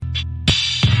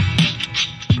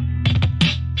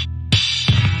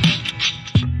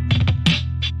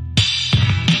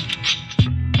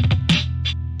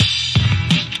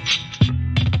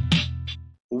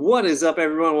What is up,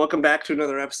 everyone? Welcome back to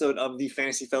another episode of the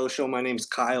Fantasy Fellow Show. My name's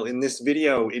Kyle. In this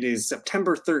video, it is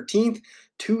September 13th,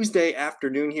 Tuesday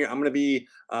afternoon here. I'm going to be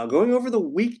going over the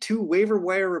Week 2 waiver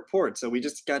wire report. So we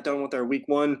just got done with our Week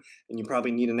 1, and you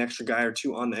probably need an extra guy or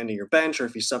two on the end of your bench, or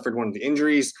if you suffered one of the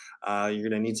injuries, you're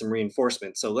going to need some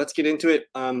reinforcement. So let's get into it.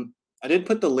 I did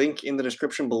put the link in the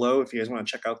description below if you guys want to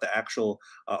check out the actual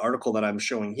article that I'm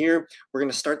showing here. We're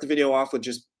going to start the video off with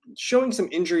just showing some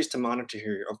injuries to monitor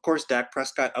here. Of course, Dak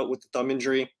Prescott out with the thumb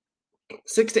injury.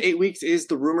 6 to 8 weeks is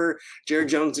the rumor. Jared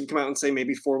Jones did come out and say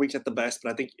maybe 4 weeks at the best,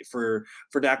 but I think for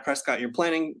Dak Prescott, you're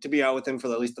planning to be out with him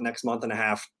for at least the next month and a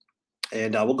half.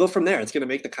 And we'll go from there. It's going to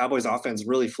make the Cowboys offense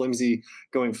really flimsy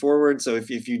going forward. So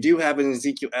if you do have an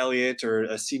Ezekiel Elliott or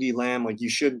a CeeDee Lamb, like you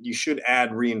should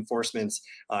add reinforcements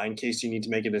in case you need to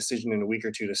make a decision in a week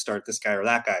or two to start this guy or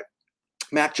that guy.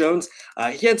 Mac Jones,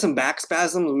 he had some back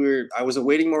spasms. I was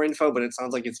awaiting more info, but it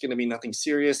sounds like it's going to be nothing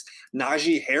serious.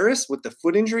 Najee Harris with the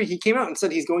foot injury, he came out and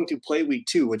said he's going to play week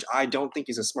 2, which I don't think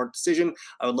is a smart decision.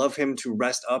 I would love him to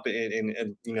rest up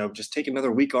and just take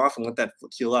another week off and let that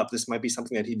foot heal up. This might be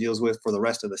something that he deals with for the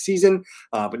rest of the season.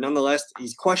 But nonetheless,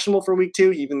 he's questionable for week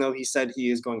 2, even though he said he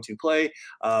is going to play.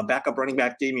 Backup running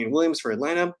back Damian Williams for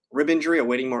Atlanta, rib injury,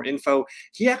 awaiting more info.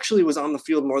 He actually was on the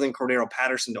field more than Cordero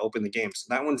Patterson to open the game. So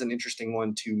that one's an interesting one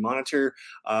to monitor.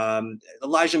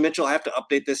 Elijah Mitchell, I have to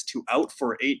update this to out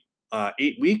for eight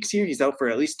weeks here. He's out for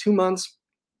at least 2 months.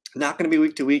 Not going to be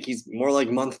week to week. He's more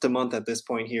like month to month at this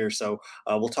point here. So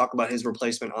we'll talk about his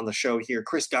replacement on the show here.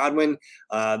 Chris Godwin,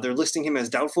 they're listing him as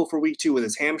doubtful for week 2 with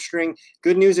his hamstring.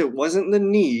 Good news, it wasn't the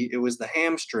knee, it was the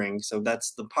hamstring. So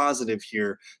that's the positive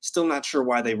here. Still not sure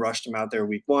why they rushed him out there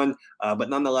week 1. But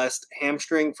nonetheless,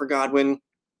 hamstring for Godwin.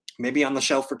 Maybe on the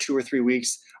shelf for 2 or 3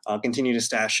 weeks. Continue to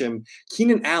stash him.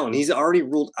 Keenan Allen, he's already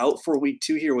ruled out for week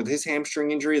 2 here with his hamstring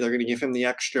injury. They're going to give him the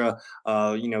extra,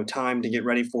 time to get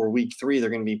ready for week 3. They're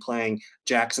going to be playing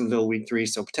Jacksonville week 3,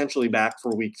 so potentially back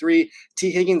for week 3. T.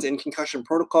 Higgins in concussion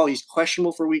protocol. He's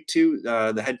questionable for week 2.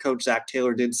 The head coach, Zach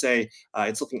Taylor, did say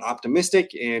it's looking optimistic,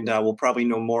 and we'll probably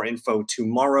know more info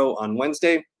tomorrow on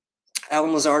Wednesday.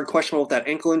 Alan Lazard, questionable with that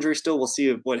ankle injury still. We'll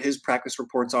see what his practice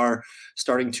reports are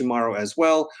starting tomorrow as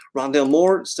well. Rondale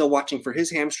Moore, still watching for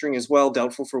his hamstring as well,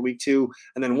 doubtful for week 2.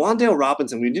 And then Wan'Dale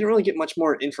Robinson, we didn't really get much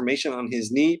more information on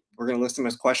his knee. We're going to list him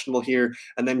as questionable here.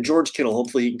 And then George Kittle,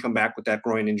 hopefully he can come back with that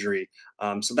groin injury.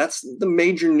 So that's the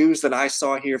major news that I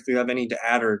saw here. If you have any to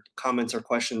add or comments or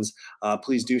questions,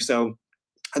 please do so.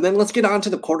 And then let's get on to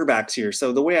the quarterbacks here.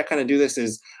 So the way I kind of do this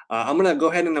is I'm going to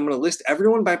go ahead and I'm going to list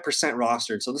everyone by percent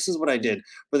rostered. So this is what I did.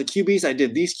 For the QBs, I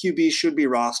did these QBs should be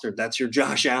rostered. That's your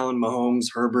Josh Allen, Mahomes,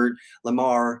 Herbert,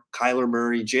 Lamar, Kyler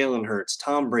Murray, Jalen Hurts,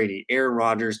 Tom Brady, Aaron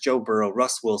Rodgers, Joe Burrow,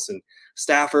 Russ Wilson,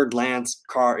 Stafford, Lance,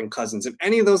 Carr, and Cousins. If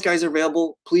any of those guys are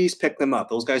available, please pick them up.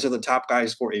 Those guys are the top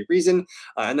guys for a reason.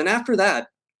 And then after that,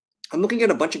 I'm looking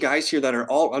at a bunch of guys here that are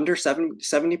all under 70%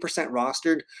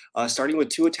 rostered, starting with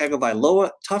Tua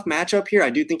Tagovailoa. Tough matchup here. I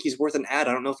do think he's worth an add.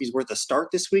 I don't know if he's worth a start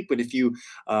this week, but if you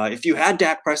had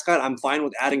Dak Prescott, I'm fine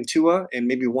with adding Tua and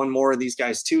maybe one more of these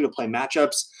guys too to play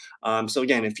matchups. So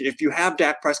again, if you have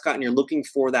Dak Prescott and you're looking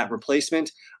for that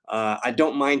replacement, I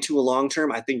don't mind Tua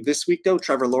long-term. I think this week, though,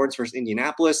 Trevor Lawrence versus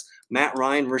Indianapolis, Matt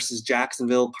Ryan versus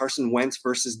Jacksonville, Carson Wentz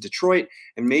versus Detroit,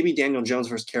 and maybe Daniel Jones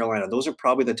versus Carolina. Those are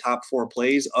probably the top 4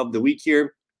 plays of the week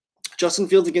here. Justin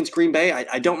Fields against Green Bay,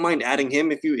 I don't mind adding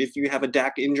him if you have a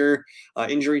Dak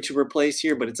injury to replace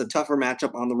here, but it's a tougher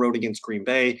matchup on the road against Green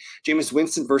Bay. Jameis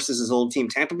Winston versus his old team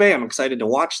Tampa Bay. I'm excited to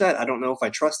watch that. I don't know if I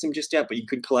trust him just yet, but you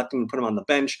could collect him and put him on the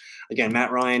bench. Again,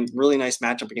 Matt Ryan, really nice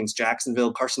matchup against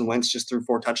Jacksonville. Carson Wentz just threw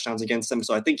 4 touchdowns against them,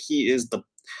 so I think he's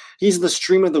the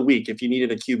stream of the week if you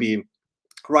needed a QB.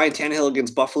 Ryan Tannehill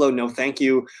against Buffalo, no thank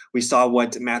you. We saw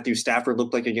what Matthew Stafford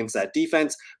looked like against that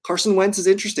defense. Carson Wentz is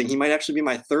interesting. He might actually be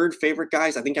my 3rd favorite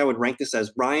guys. I think I would rank this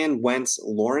as Ryan, Wentz,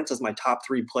 Lawrence as my top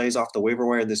 3 plays off the waiver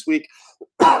wire this week.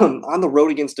 On the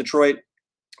road against Detroit,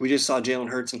 we just saw Jalen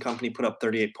Hurts and company put up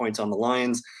 38 points on the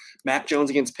Lions. Mac Jones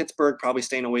against Pittsburgh, probably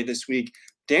staying away this week.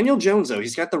 Daniel Jones, though,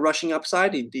 he's got the rushing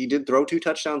upside. He did throw 2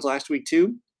 touchdowns last week,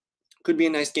 too. Could be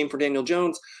a nice game for Daniel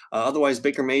Jones. Otherwise,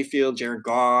 Baker Mayfield, Jared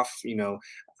Goff,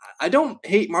 I don't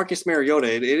hate Marcus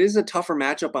Mariota. It is a tougher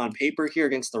matchup on paper here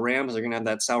against the Rams. They're going to have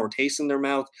that sour taste in their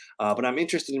mouth, but I'm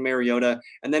interested in Mariota.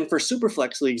 And then for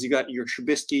Superflex leagues, you got your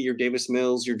Trubisky, your Davis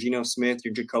Mills, your Geno Smith,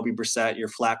 your Jacoby Brissett, your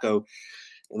Flacco,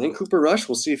 and then Cooper Rush.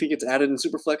 We'll see if he gets added in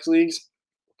Superflex leagues.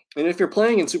 And if you're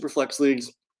playing in Superflex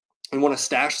leagues and want to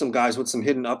stash some guys with some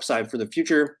hidden upside for the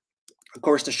future, Of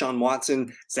course, Deshaun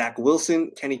Watson, Zach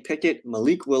Wilson, Kenny Pickett,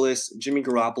 Malik Willis, Jimmy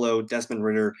Garoppolo, Desmond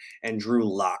Ridder, and Drew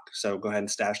Lock. So go ahead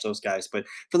and stash those guys. But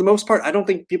for the most part, I don't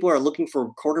think people are looking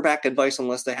for quarterback advice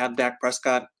unless they have Dak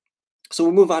Prescott. So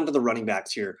we'll move on to the running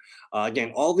backs here.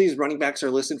 Again, all these running backs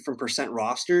are listed from percent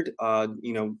rostered,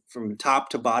 from top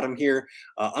to bottom here.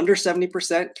 Under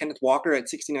 70%, Kenneth Walker at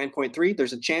 69.3.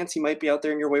 There's a chance he might be out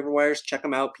there in your waiver wires. Check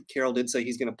him out. Pete Carroll did say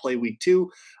he's going to play week 2.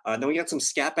 Then we got some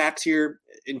scat backs here.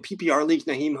 In PPR leagues,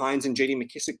 Naheem Hines and JD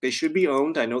McKissic, they should be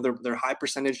owned. I know they're high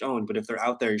percentage owned, but if they're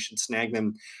out there, you should snag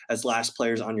them as last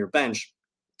players on your bench.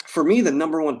 For me, the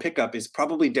number one pickup is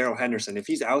probably Darrell Henderson. If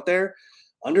he's out there,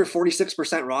 under 46%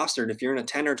 rostered, if you're in a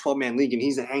 10 or 12 man league and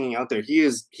he's hanging out there, he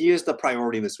is the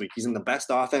priority this week. He's in the best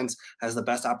offense, has the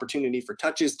best opportunity for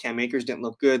touches. Cam Akers didn't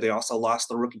look good. They also lost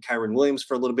the rookie Kyron Williams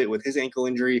for a little bit with his ankle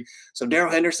injury. So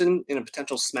Darrell Henderson in a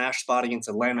potential smash spot against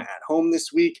Atlanta at home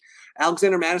this week.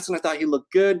 Alexander Madison, I thought he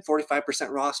looked good, 45%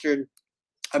 rostered.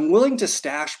 I'm willing to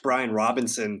stash Brian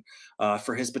Robinson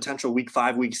for his potential week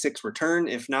 5, week 6 return.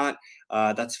 If not,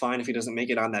 that's fine if he doesn't make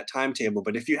it on that timetable.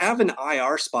 But if you have an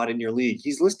IR spot in your league,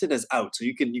 he's listed as out. So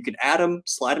you could add him,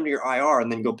 slide him to your IR,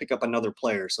 and then go pick up another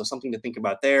player. So something to think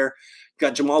about there. You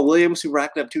got Jamal Williams, who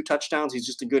racked up 2 touchdowns. He's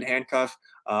just a good handcuff,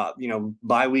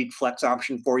 bye week flex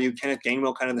option for you. Kenneth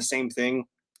Gainwell, kind of the same thing.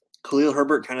 Khalil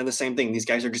Herbert, kind of the same thing. These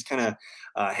guys are just kind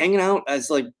of hanging out as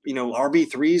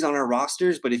RB3s on our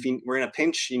rosters. But if you were in a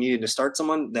pinch, you needed to start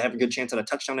someone, they have a good chance at a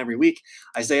touchdown every week.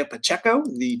 Isaiah Pacheco,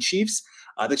 the Chiefs.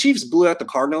 The Chiefs blew out the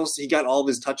Cardinals. He got all of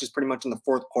his touches pretty much in the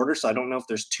fourth quarter, so I don't know if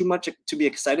there's too much to be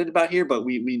excited about here, but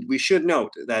we should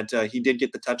note that he did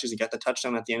get the touches. He got the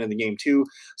touchdown at the end of the game too.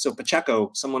 So Pacheco,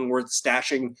 someone worth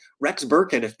stashing. Rex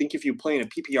Burkhead, I think if you play in a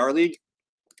PPR league,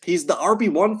 he's the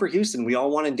RB1 for Houston. We all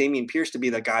wanted Dameon Pierce to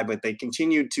be that guy, but they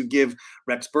continued to give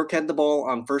Rex Burkhead the ball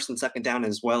on first and second down,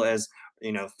 as well as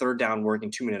third down work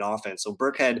in 2-minute offense. So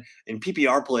Burkhead in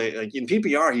PPR play, like in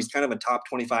PPR, he's kind of a top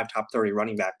 25, top 30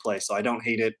 running back play. So I don't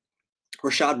hate it.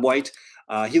 Rashad White,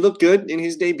 he looked good in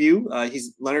his debut.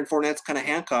 He's Leonard Fournette's kind of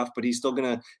handcuffed, but he's still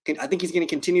I think he's going to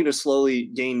continue to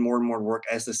slowly gain more and more work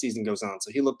as the season goes on.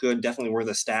 So he looked good, definitely worth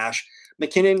a stash.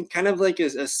 McKinnon, kind of like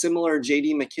a similar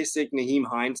JD McKissic, Naheem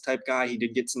Hines type guy. He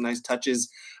did get some nice touches.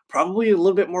 Probably a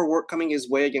little bit more work coming his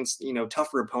way against,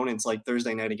 tougher opponents like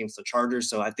Thursday night against the Chargers.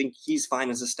 So I think he's fine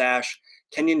as a stash.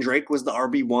 Kenyon Drake was the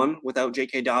RB1 without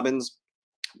J.K. Dobbins.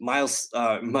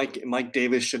 Mike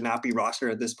Davis should not be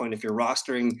rostered at this point. If you're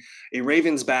rostering a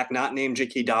Ravens back not named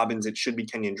J.K. Dobbins, it should be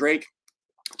Kenyon Drake.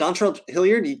 Dontrell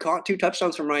Hilliard, he caught 2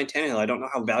 touchdowns from Ryan Tannehill. I don't know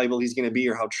how valuable he's going to be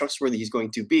or how trustworthy he's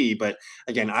going to be. But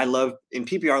again, in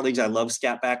PPR leagues, I love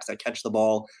scat backs that catch the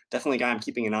ball. Definitely a guy I'm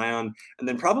keeping an eye on. And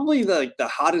then probably the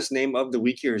hottest name of the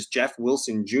week here is Jeff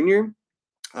Wilson Jr.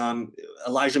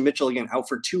 Elijah Mitchell again out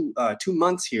for 2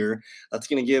 months here. That's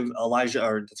going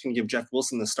to give Jeff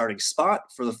Wilson the starting spot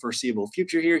for the foreseeable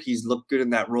future here. He's looked good in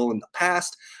that role in the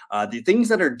past. The things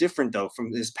that are different though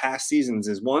from his past seasons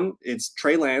is one, it's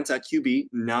Trey Lance at QB,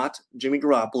 not Jimmy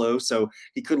Garoppolo. So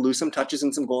he could lose some touches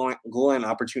and some goal line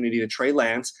opportunity to Trey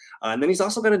Lance. And then he's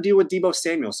also got to deal with Deebo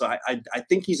Samuel. So I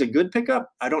think he's a good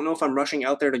pickup. I don't know if I'm rushing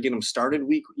out there to get him started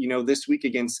this week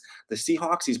against the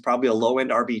Seahawks. He's probably a low end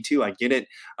RB2. I get it.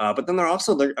 But then they're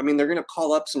going to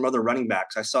call up some other running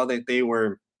backs. I saw that they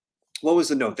were, what was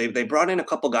the note? They brought in a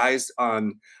couple guys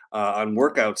on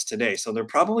workouts today. So they're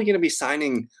probably going to be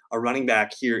signing a running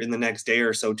back here in the next day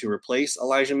or so to replace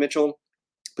Elijah Mitchell.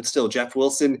 But still, Jeff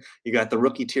Wilson, you got the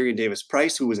rookie Tyrion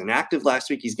Davis-Price, who was inactive last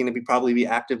week. He's going to probably be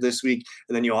active this week.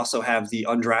 And then you also have the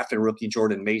undrafted rookie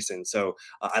Jordan Mason. So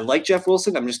I like Jeff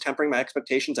Wilson. I'm just tempering my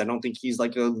expectations. I don't think he's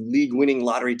like a league-winning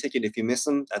lottery ticket. If you miss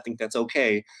him, I think that's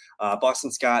okay.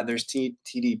 Boston Scott, there's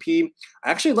TDP. I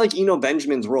actually like Eno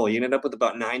Benjamin's role. He ended up with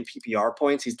about 9 PPR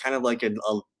points. He's kind of like a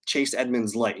Chase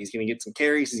Edmonds light. He's going to get some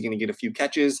carries. He's going to get a few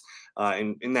catches.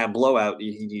 In that blowout,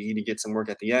 he did get some work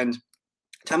at the end.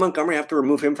 Ty Montgomery, I have to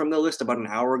remove him from the list about an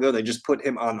hour ago. They just put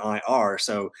him on IR.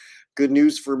 So good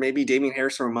news for maybe Damian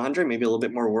Harris or Ramondre, maybe a little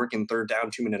bit more work in third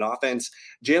down, 2-minute offense.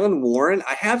 Jaylen Warren,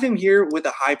 I have him here with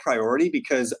a high priority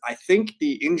because I think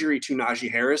the injury to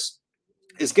Najee Harris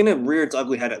is going to rear its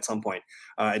ugly head at some point.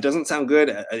 It doesn't sound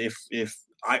good. If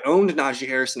I owned Najee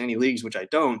Harris in any leagues, which I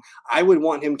don't, I would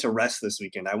want him to rest this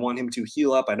weekend. I want him to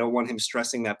heal up. I don't want him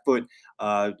stressing that foot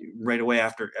right away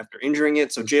after injuring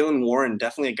it. So Jaylen Warren,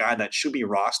 definitely a guy that should be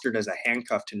rostered as a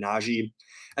handcuff to Najee.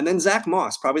 And then Zach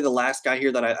Moss, probably the last guy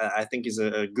here that I think is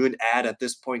a good add at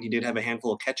this point. He did have a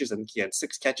handful of catches. I think he had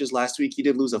 6 catches last week. He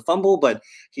did lose a fumble, but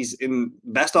he's in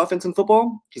best offense in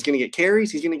football. He's going to get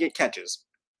carries. He's going to get catches.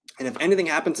 And if anything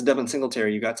happens to Devin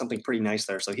Singletary, you got something pretty nice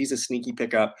there. So he's a sneaky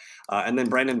pickup. And then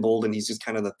Brandon Bolden, he's just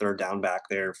kind of the third down back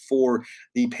there for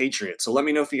the Patriots. So let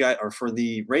me know if you guys, or for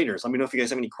the Raiders, let me know if you guys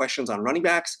have any questions on running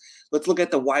backs. Let's look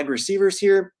at the wide receivers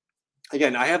here.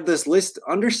 Again, I have this list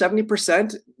under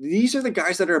 70%. These are the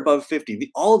guys that are above 50.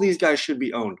 All of these guys should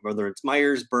be owned, whether it's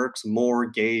Myers, Burks, Moore,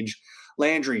 Gage,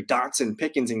 Landry, Dotson,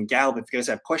 Pickens, and Gallup. If you guys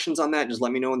have questions on that, just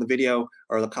let me know in the video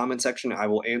or the comment section. I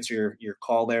will answer your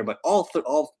call there. But all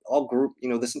group,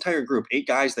 this entire group, 8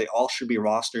 guys, they all should be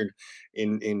rostered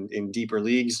in deeper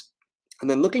leagues. And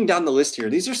then looking down the list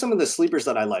here, these are some of the sleepers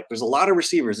that I like. There's a lot of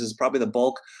receivers. This is probably the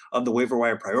bulk of the waiver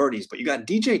wire priorities. But you got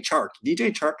DJ Chark.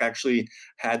 DJ Chark actually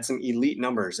had some elite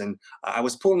numbers. And I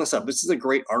was pulling this up. This is a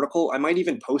great article. I might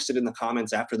even post it in the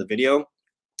comments after the video.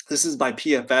 This is by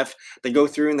PFF. They go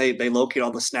through and they locate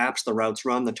all the snaps, the routes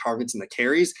run, the targets, and the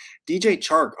carries. DJ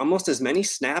Chark, almost as many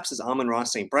snaps as Amon-Ra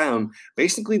St. Brown,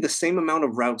 basically the same amount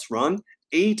of routes run,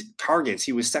 8 targets.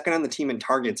 He was second on the team in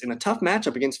targets in a tough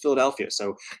matchup against Philadelphia.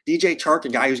 So DJ Chark, a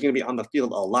guy who's going to be on the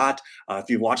field a lot. If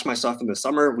you watched my stuff in the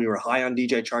summer, we were high on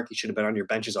DJ Chark. He should have been on your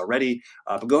benches already.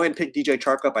 But go ahead and pick DJ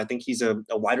Chark up. I think he's a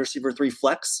wide receiver 3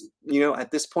 flex,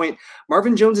 at this point.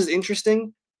 Marvin Jones is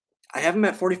interesting. I have him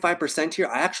at 45% here.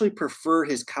 I actually prefer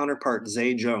his counterpart,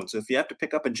 Zay Jones. So if you have to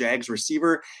pick up a Jags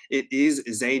receiver, it is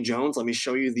Zay Jones. Let me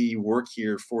show you the work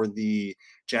here for the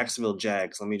Jacksonville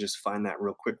Jags. Let me just find that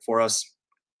real quick for us.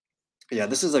 Yeah,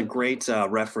 this is a great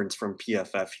reference from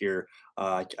PFF here.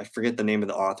 I forget the name of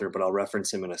the author, but I'll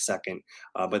reference him in a second.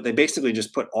 But they basically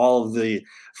just put all of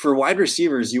for wide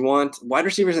receivers, you want wide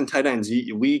receivers and tight ends.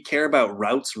 We care about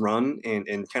routes run and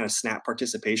kind of snap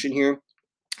participation here.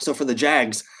 So for the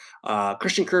Jags,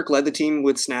 Christian Kirk led the team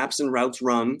with snaps and routes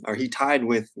run, or he tied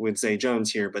with Zay Jones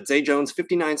here. But Zay Jones,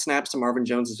 59 snaps to Marvin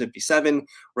Jones' 57.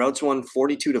 Routes run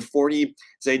 42 to 40.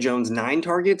 Zay Jones, 9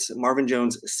 targets. Marvin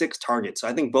Jones, 6 targets. So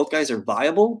I think both guys are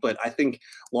viable, but I think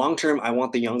long-term, I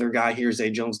want the younger guy here. Zay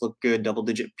Jones looked good,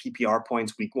 double-digit PPR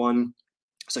points week 1.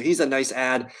 So he's a nice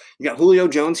add. You got Julio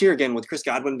Jones here. Again, with Chris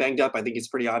Godwin banged up, I think it's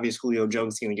pretty obvious Julio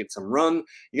Jones is going to get some run.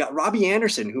 You got Robbie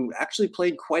Anderson, who actually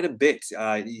played quite a bit.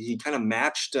 He kind of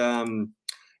matched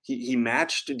he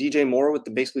matched DJ Moore with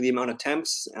basically the amount of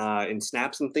attempts and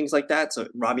snaps and things like that. So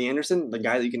Robbie Anderson, the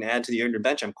guy that you can add to the under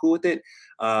bench, I'm cool with it.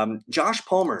 Josh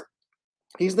Palmer.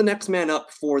 He's the next man up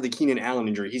for the Keenan Allen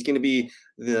injury. He's going to be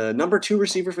the number 2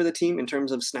 receiver for the team in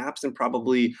terms of snaps and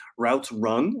probably routes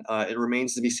run. It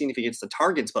remains to be seen if he gets the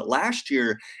targets. But last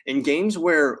year, in games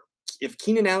where if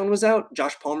Keenan Allen was out,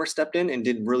 Josh Palmer stepped in and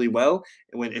did really well.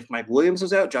 And if Mike Williams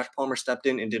was out, Josh Palmer stepped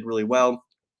in and did really well.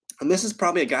 And this is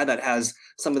probably a guy that has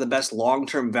some of the best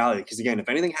long-term value because, again, if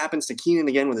anything happens to Keenan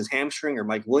again with his hamstring or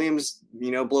Mike Williams,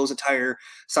 blows a tire,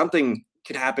 something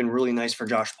could happen really nice for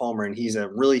Josh Palmer, and he's a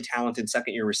really talented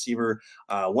second-year receiver.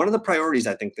 One of the priorities,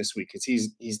 I think, this week is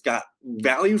he's got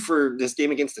value for this game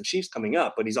against the Chiefs coming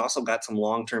up, but he's also got some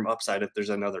long-term upside if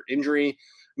there's another injury.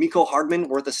 Mecole Hardman,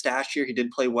 worth a stash here. He did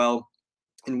play well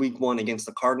in week 1 against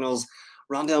the Cardinals.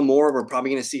 Rondale Moore, we're probably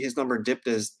going to see his number dipped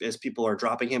as people are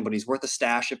dropping him, but he's worth a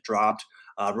stash if dropped.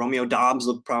 Romeo Doubs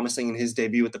looked promising in his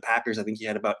debut with the Packers. I think he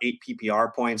had about 8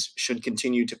 PPR points, should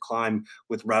continue to climb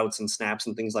with routes and snaps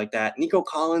and things like that. Nico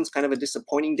Collins, kind of a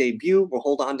disappointing debut. We'll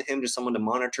hold on to him, just someone to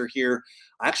monitor here.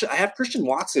 I have Christian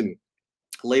Watson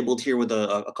labeled here with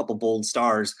a couple bold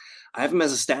stars. I have him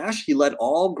as a stash. He led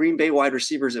all Green Bay wide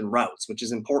receivers in routes, which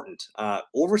is important,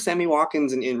 over Sammy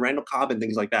Watkins and Randall Cobb and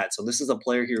things like that. So this is a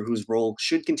player here whose role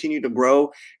should continue to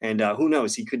grow, and who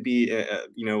knows, he could be a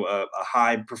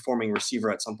high-performing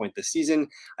receiver at some point this season.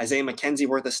 Isaiah McKenzie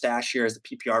worth a stash here as the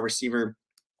PPR receiver.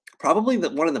 Probably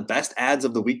one of the best ads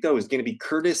of the week, though, is going to be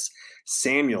Curtis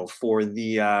Samuel for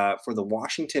the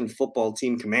Washington Football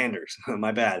Team Commanders.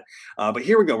 My bad. But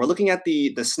here we go. We're looking at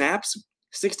the snaps.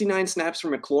 69 snaps for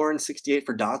McLaurin, 68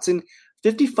 for Dotson,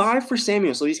 55 for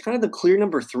Samuel. So he's kind of the clear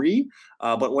number 3.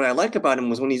 But what I like about him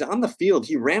was when he's on the field,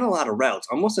 he ran a lot of routes,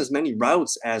 almost as many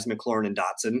routes as McLaurin and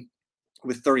Dotson,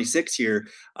 with 36 here.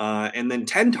 And then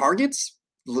 10 targets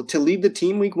to lead the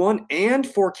team week 1 and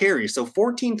 4 carries. So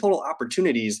 14 total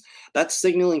opportunities. That's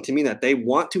signaling to me that they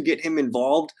want to get him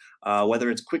involved,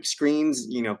 whether it's quick screens,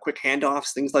 quick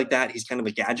handoffs, things like that. He's kind of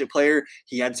a gadget player.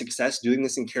 He had success doing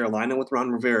this in Carolina with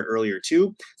Ron Rivera earlier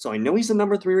too. So I know he's the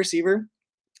number 3 receiver.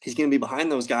 He's going to be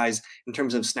behind those guys in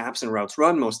terms of snaps and routes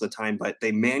run most of the time, but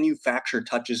they manufacture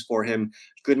touches for him.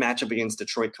 Good matchup against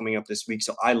Detroit coming up this week.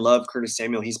 So I love Curtis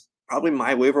Samuel. He's probably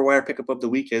my waiver wire pickup of the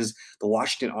week. Is the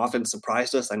Washington offense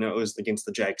surprised us. I know it was against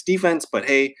the Jags defense, but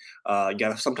hey,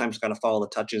 sometimes got to follow the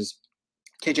touches.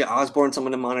 KJ Osborne,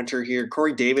 someone to monitor here.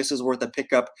 Corey Davis is worth a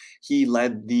pickup. He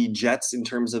led the Jets in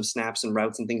terms of snaps and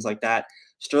routes and things like that.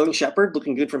 Sterling Shepard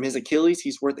looking good from his Achilles.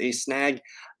 He's worth a snag.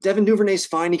 Devin Duvernay's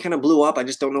fine. He kind of blew up. I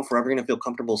just don't know if we're ever going to feel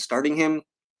comfortable starting him.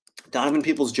 Donovan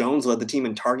Peoples-Jones led the team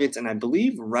in targets and I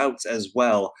believe routes as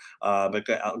well. But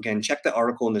again, check the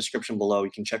article in the description below.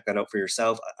 You can check that out for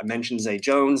yourself. I mentioned Zay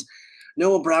Jones.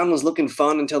 Noah Brown was looking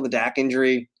fun until the Dak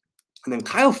injury. And then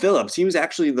Kyle Phillips, he was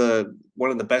actually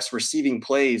one of the best receiving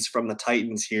plays from the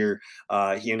Titans here.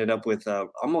 He ended up with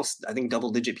almost, I think,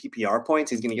 double-digit PPR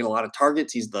points. He's going to get a lot of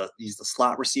targets. He's the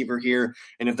slot receiver here.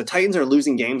 And if the Titans are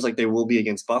losing games like they will be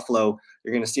against Buffalo,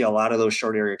 you're going to see a lot of those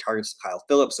short area targets to Kyle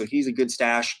Phillips. So he's a good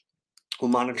stash. We'll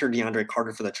monitor DeAndre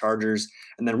Carter for the Chargers.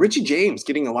 And then Richie James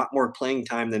getting a lot more playing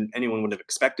time than anyone would have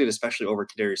expected, especially over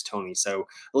Kadarius Toney. So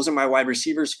those are my wide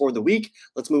receivers for the week.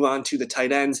 Let's move on to the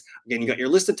tight ends. Again, you got your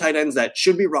list of tight ends that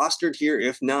should be rostered here.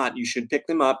 If not, you should pick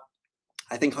them up.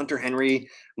 I think Hunter Henry,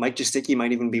 Mike Gesicki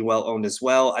might even be well owned as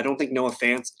well. I don't think Noah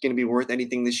Fant's going to be worth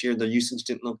anything this year. The usage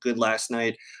didn't look good last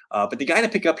night. But the guy to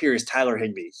pick up here is Tyler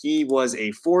Higbee. He was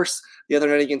a force the other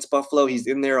night against Buffalo. He's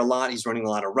in there a lot. He's running a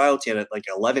lot of routes. He had like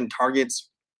 11 targets.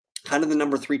 Kind of the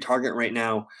number 3 target right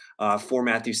now for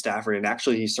Matthew Stafford. And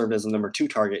actually, he served as the number 2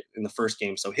 target in the first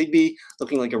game. So Higbee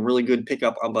looking like a really good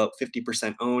pickup, about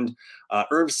 50% owned.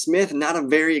 Irv Smith, not a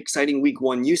very exciting week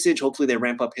 1 usage. Hopefully, they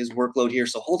ramp up his workload here.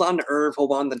 So hold on to Irv,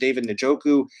 hold on to David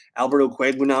Njoku. Alberto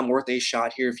Okwuegbunam worth a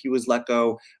shot here if he was let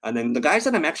go. And then the guys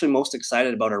that I'm actually most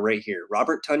excited about are right here.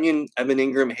 Robert Tonyan, Evan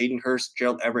Ingram, Hayden Hurst,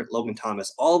 Gerald Everett, Logan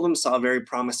Thomas. All of them saw very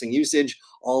promising usage.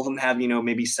 All of them have,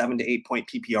 maybe 7 to 8 point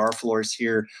PPR floors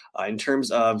here. In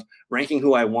terms of ranking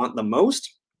who I want the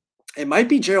most, it might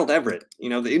be Gerald Everett.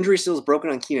 The injury still is broken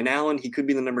on Keenan Allen. He could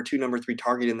be the number 2, number 3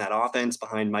 target in that offense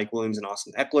behind Mike Williams and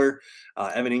Austin Eckler.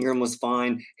 Evan Ingram was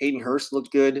fine. Hayden Hurst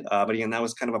looked good. But again, that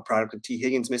was kind of a product of T.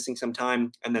 Higgins missing some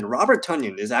time. And then Robert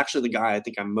Tonyan is actually the guy I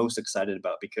think I'm most excited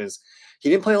about because he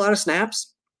didn't play a lot of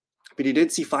snaps, but he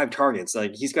did see 5 targets.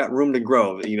 Like, he's got room to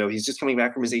grow. He's just coming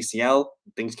back from his ACL.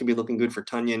 Things can be looking good for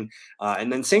Tonyan.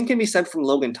 And then same can be said from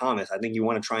Logan Thomas. I think you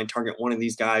want to try and target one of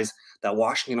these guys. That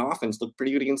Washington offense looked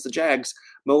pretty good against the Jags.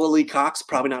 Mo Alie-Cox,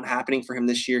 probably not happening for him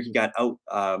this year. He got out.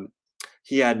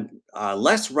 He had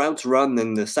less routes run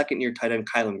than the second-year tight end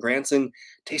Kylan Granson.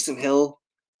 Taysom Hill,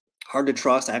 hard to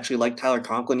trust. I actually like Tyler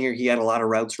Conklin here. He had a lot of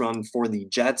routes run for the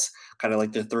Jets, kind of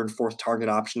like their 3rd, 4th target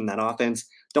option in that offense.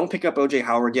 Don't pick up OJ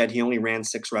Howard yet. He only ran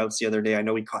 6 routes the other day. I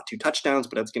know he caught 2 touchdowns,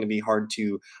 but that's going to be hard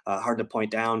to point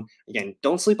down. Again,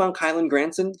 don't sleep on Kylan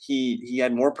Granson. He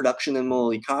had more production than Mo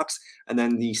Alie-Cox. And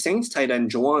then the Saints tight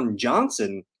end, Juwan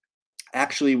Johnson,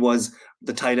 actually was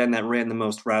the tight end that ran the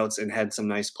most routes and had some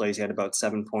nice plays. He had about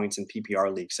 7 points in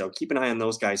PPR league. So keep an eye on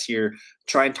those guys here.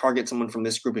 Try and target someone from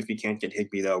this group if you can't get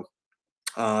Higbee, though.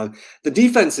 The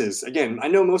defenses, again, I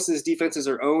know most of these defenses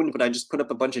are owned, but I just put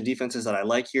up a bunch of defenses that I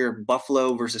like here.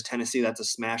 Buffalo versus Tennessee, that's a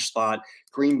smash spot.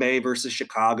 Green Bay versus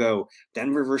Chicago.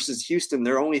 Denver versus Houston,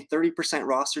 they're only 30%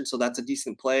 rostered, so that's a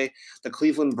decent play. The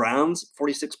Cleveland Browns,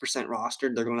 46%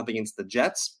 rostered. They're going up against the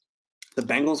Jets. The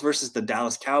Bengals versus the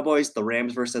Dallas Cowboys, the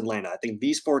Rams versus Atlanta. I think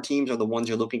these 4 teams are the ones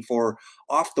you're looking for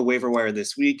off the waiver wire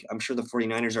this week. I'm sure the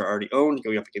 49ers are already owned,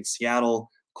 going up against Seattle.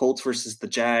 Colts versus the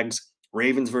Jags.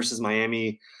 Ravens versus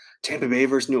Miami, Tampa Bay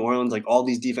versus New Orleans. Like, all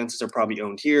these defenses are probably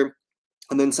owned here.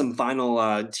 And then some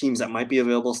final teams that might be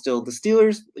available still. The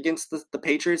Steelers against the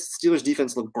Patriots. Steelers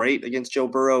defense looked great against Joe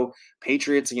Burrow.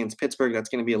 Patriots against Pittsburgh. That's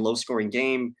going to be a low-scoring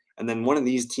game. And then one of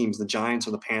these teams, the Giants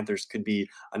or the Panthers, could be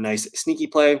a nice sneaky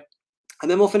play.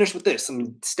 And then we'll finish with this.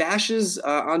 Some stashes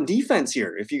on defense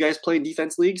here. If you guys play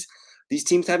defense leagues, these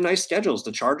teams have nice schedules.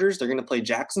 The Chargers, they're going to play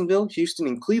Jacksonville, Houston,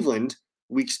 and Cleveland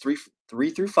weeks 3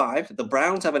 through 5. The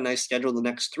Browns have a nice schedule the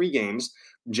next 3 games.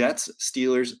 Jets,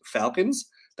 Steelers, Falcons.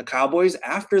 The Cowboys,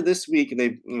 after this week,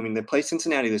 they play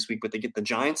Cincinnati this week, but they get the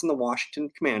Giants and the Washington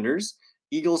Commanders.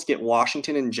 Eagles get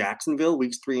Washington and Jacksonville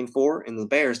weeks 3 and 4, and the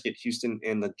Bears get Houston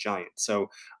and the Giants. So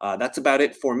that's about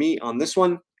it for me on this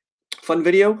one. Fun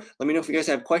video. Let me know if you guys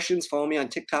have questions. Follow me on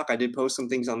TikTok. I did post some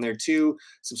things on there too.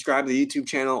 Subscribe to the YouTube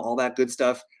channel, all that good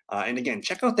stuff. And again,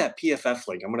 check out that PFF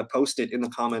link. I'm going to post it in the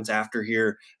comments after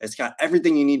here. It's got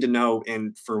everything you need to know.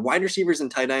 And for wide receivers and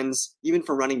tight ends, even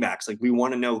for running backs, like, we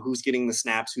want to know who's getting the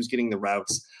snaps, who's getting the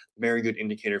routes. Very good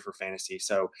indicator for fantasy.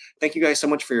 So thank you guys so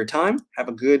much for your time. Have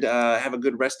a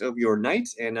good rest of your night,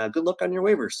 and good luck on your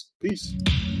waivers. Peace.